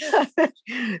 And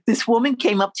this woman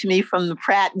came up to me from the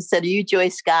Pratt and said, are you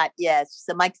Joyce Scott? Yes. She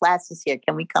said, my class is here.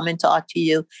 Can we come and talk to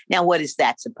you? Now, what is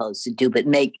that supposed to do but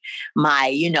make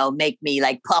me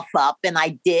like puff up? And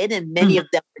I did. And many of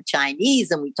them were Chinese.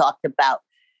 And we talked about,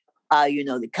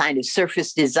 the kind of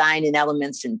surface design and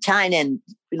elements in China and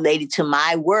related to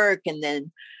my work. And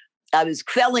then I was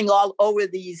felling all over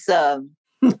these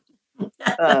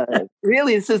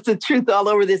really, this is the truth, all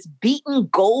over this beaten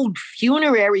gold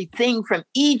funerary thing from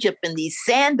Egypt and these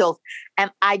sandals.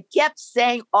 And I kept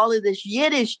saying all of this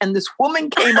Yiddish. And this woman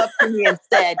came up to me and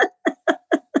said,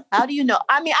 how do you know?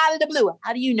 I mean, out of the blue,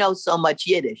 how do you know so much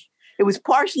Yiddish? It was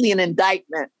partially an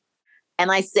indictment.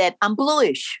 And I said, I'm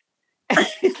bluish. I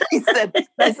said,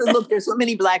 look, there's so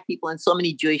many Black people and so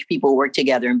many Jewish people work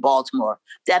together in Baltimore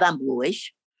that I'm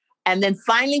bluish. And then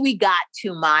finally we got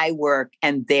to my work,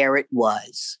 and there it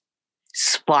was,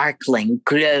 sparkling,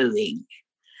 glowing.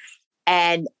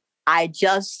 And I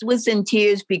just was in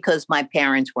tears because my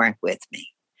parents weren't with me.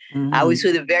 Mm-hmm. I was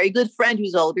with a very good friend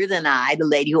who's older than I, the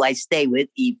lady who I stay with,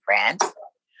 Eve France,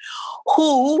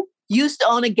 who used to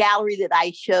own a gallery that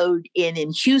I showed in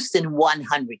Houston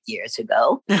 100 years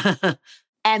ago.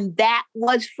 And that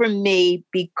was for me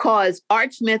because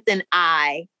Art Smith and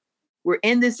I were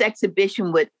in this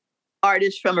exhibition with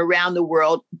artists from around the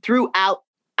world throughout.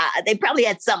 They probably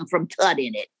had something from Tut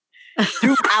in it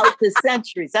throughout the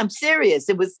centuries. I'm serious.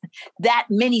 It was that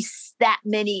many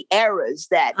eras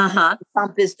that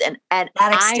encompassed, and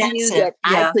I knew that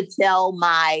I could tell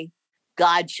my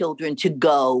godchildren to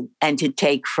go and to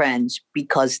take friends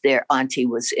because their auntie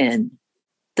was in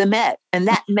the Met. And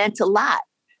that meant a lot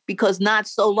because not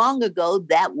so long ago,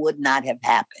 that would not have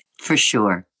happened. For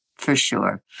sure.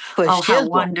 How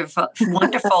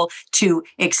wonderful to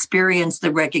experience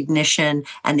the recognition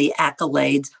and the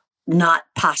accolades, not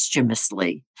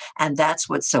posthumously. And that's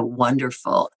what's so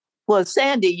wonderful. Well,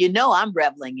 Sandy, I'm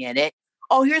reveling in it.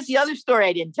 Oh, here's the other story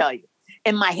I didn't tell you.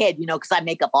 in my head, because I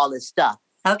make up all this stuff.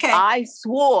 Okay. I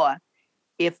swore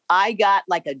if I got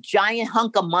like a giant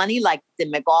hunk of money, like the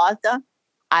MacArthur,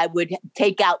 I would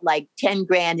take out like 10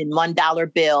 grand in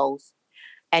 $1 bills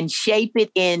and shape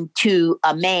it into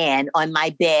a man on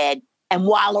my bed and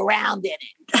while around in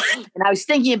it. And I was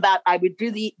thinking about, I would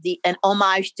do an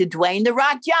homage to Dwayne "The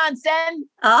Rock" Johnson.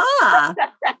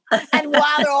 And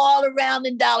while all around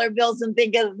in dollar bills and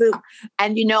think of the,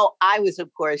 and I was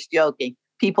of course joking.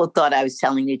 People thought I was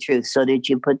telling the truth. So did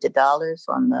you put the dollars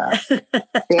on the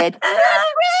bed?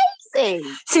 Crazy.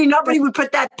 See, nobody would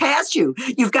put that past you.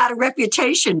 You've got a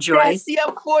reputation, Joyce. That's the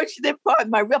unfortunate part,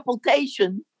 my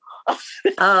reputation.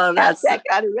 Oh, that's that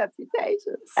kind of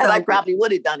reputation. So and I probably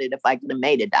would have done it if I could have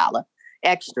made $1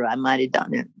 extra. I might have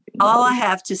done it. All I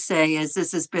have to say is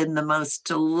this has been the most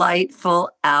delightful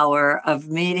hour of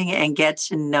meeting and get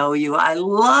to know you. I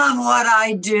love what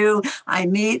I do. I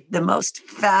meet the most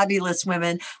fabulous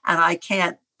women, and I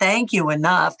can't thank you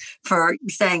enough for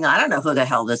saying, I don't know who the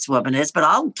hell this woman is, but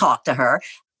I'll talk to her.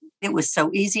 It was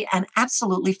so easy and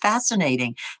absolutely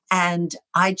fascinating. And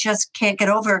I just can't get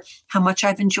over how much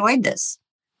I've enjoyed this.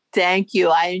 Thank you.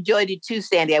 I enjoyed it too,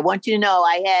 Sandy. I want you to know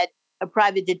I had a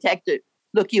private detective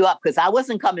look you up because I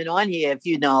wasn't coming on here if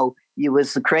you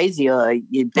was crazy or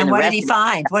you'd been And what arrested. did he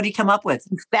find? What did he come up with?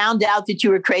 He found out that you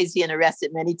were crazy and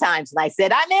arrested many times. And I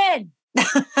said, I'm in.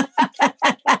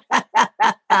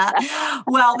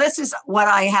 Well, this is what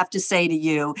I have to say to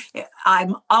you.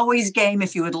 I'm always game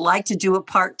if you would like to do a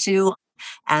part 2.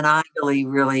 And I really,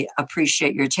 really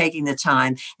appreciate your taking the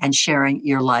time and sharing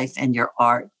your life and your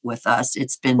art with us.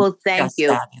 It's been thank you.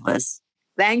 Fabulous.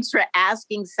 Thanks for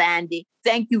asking, Sandy.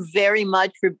 Thank you very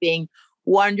much for being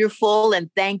wonderful. And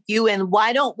thank you. And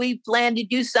why don't we plan to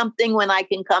do something when I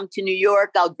can come to New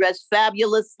York? I'll dress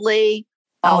fabulously.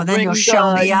 And then you'll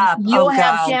show me up. You'll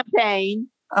have champagne.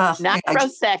 Not yeah,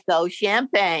 Prosecco,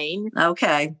 champagne.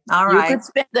 Okay. All right. You could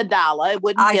spend $1. It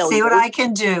wouldn't kill you.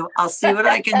 I'll see what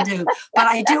I can do. But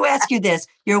I do ask you this.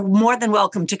 You're more than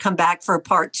welcome to come back for a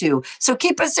part 2. So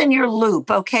keep us in your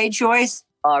loop. Okay, Joyce?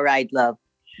 All right, love.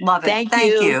 Love it. Thank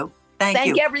you. Thank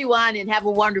you. Everyone and have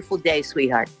a wonderful day,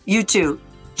 sweetheart. You too.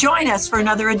 Join us for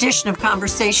another edition of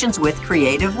Conversations with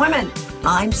Creative Women.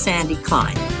 I'm Sandy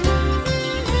Klein.